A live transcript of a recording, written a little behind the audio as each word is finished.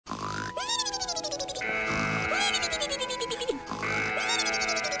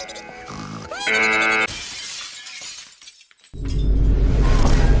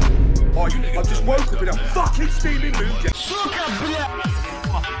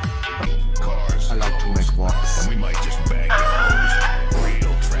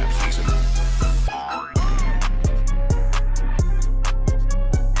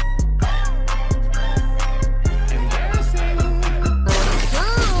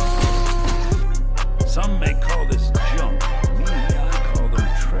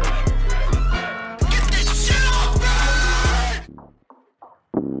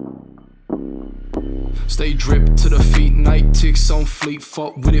Chicks on fleet,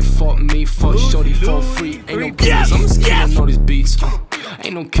 fuck with it, fuck me, fuck shorty, fuck free. Ain't no killers, I'm just killing all these beats.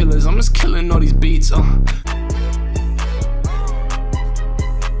 Ain't no killers, I'm just killing all these beats.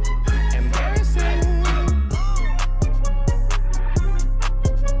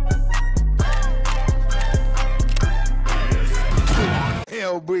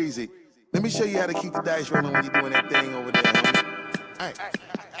 Hell breezy. Let me show you how to keep the dice rolling when you're doing that thing over there, homie.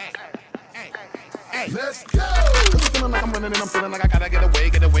 Hey, let's go! Cause I'm feeling like I'm running and I'm feeling like I gotta get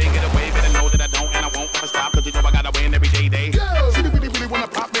away. Better know that I don't and I won't ever stop. Cause you know I gotta win every day. See, you really wanna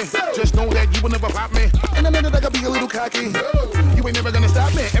pop me. Just know that you will never pop me. And I know that I gotta be a little cocky. You ain't never gonna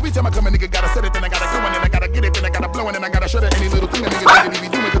stop me. Every time I come a nigga gotta set it, then I gotta go and then I gotta get it, then I gotta blow and then I gotta shut it. Any little thing a nigga doesn't be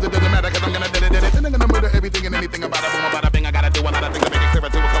doing cause it doesn't matter cause I'm gonna do it. Then I'm gonna murder everything and anything about it. Boom, about a thing. I gotta do a lot of things to make it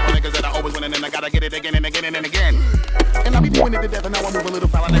clearer to a couple niggas that I always win and then I gotta get it again and again and again. And I be doing it to death and now I move a little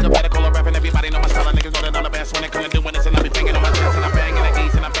foul. Nigga better call a rap and everybody know my style. Niggas know that I'm the best when it comes to doing this and I be banging on my chest and I'm banging in the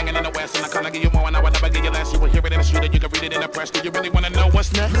east and I'm banging in the west and I can't give you more and I will never give you less. You will hear it in the street and you can read it in the press. Do you really wanna know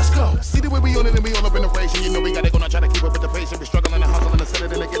what's next? Let's go. See the way we on it and we all up in the race and you know we gotta go and try to keep up with the pace and we struggling and hustling and set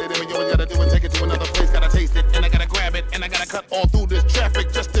it and get it and we always gotta do and take it to another place. Gotta taste it and I gotta grab it and I gotta cut all through this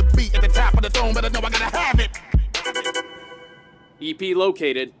traffic just to be at the top of the throne. But I know I gotta have it. EP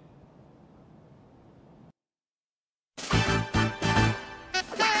located.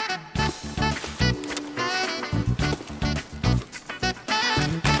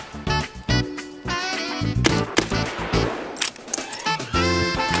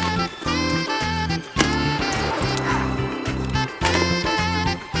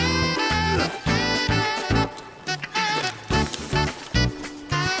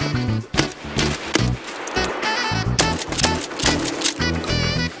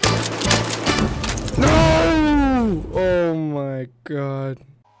 Oh my god.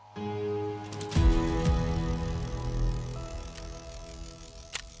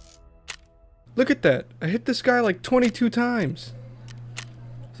 Look at that. I hit this guy like 22 times.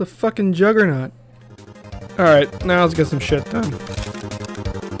 It's a fucking juggernaut. Alright, now let's get some shit done.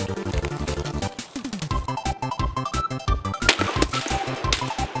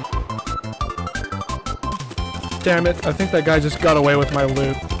 Damn it, I think that guy just got away with my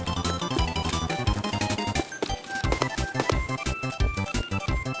loot.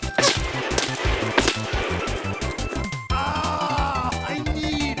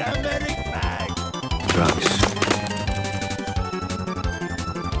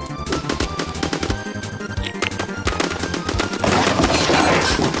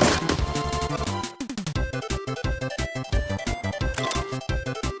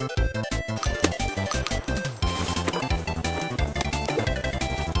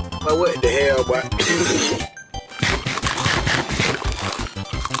 Oh, what the hell, boy?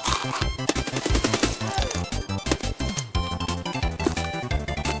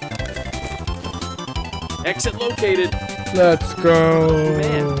 Exit located. Let's go.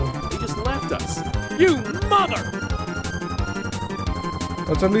 Man, he just left us. You mother!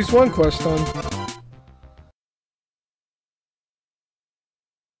 That's at least one quest done.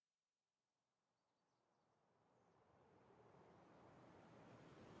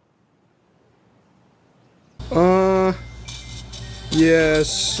 Yeah,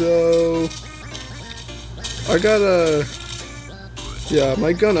 so I got yeah,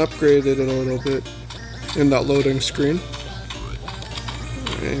 my gun upgraded a little bit in that loading screen.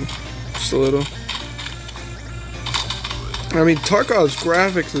 I mean, just a little. I mean, Tarkov's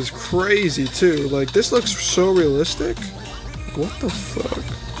graphics is crazy too. Like, this looks so realistic. What the fuck?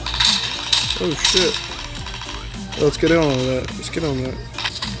 Oh shit. Let's get on that. Let's get on that.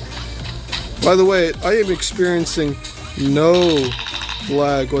 By the way, I am experiencing no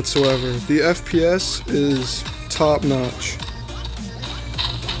lag whatsoever. The FPS is top notch.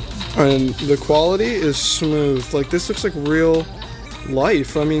 And the quality is smooth. Like, this looks like real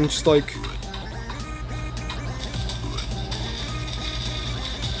life. I mean, just like...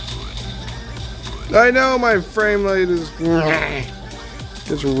 I know my frame rate is...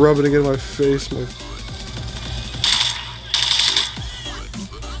 It's rubbing against my face.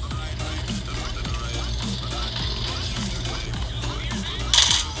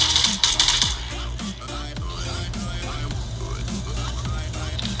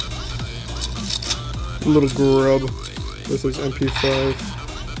 Little grub with his MP5.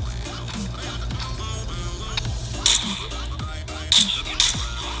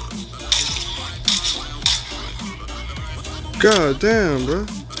 God damn, bro.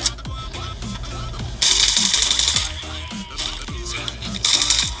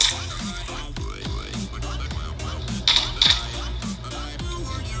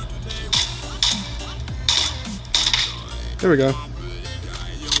 There we go.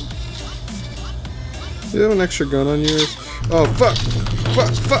 Do you have an extra gun on yours? Oh, fuck!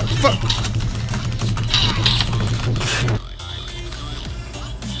 Fuck, fuck, fuck!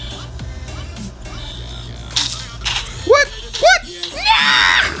 What? What?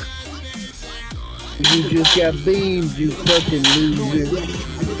 You just got beamed, you fucking loser.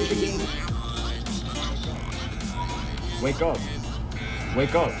 Wake up.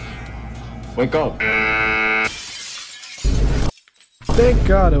 Wake up. Wake up. Thank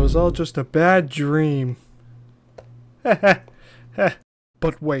God it was all just a bad dream.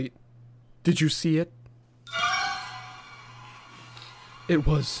 But wait, did you see it? It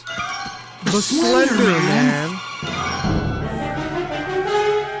was the Slender Man.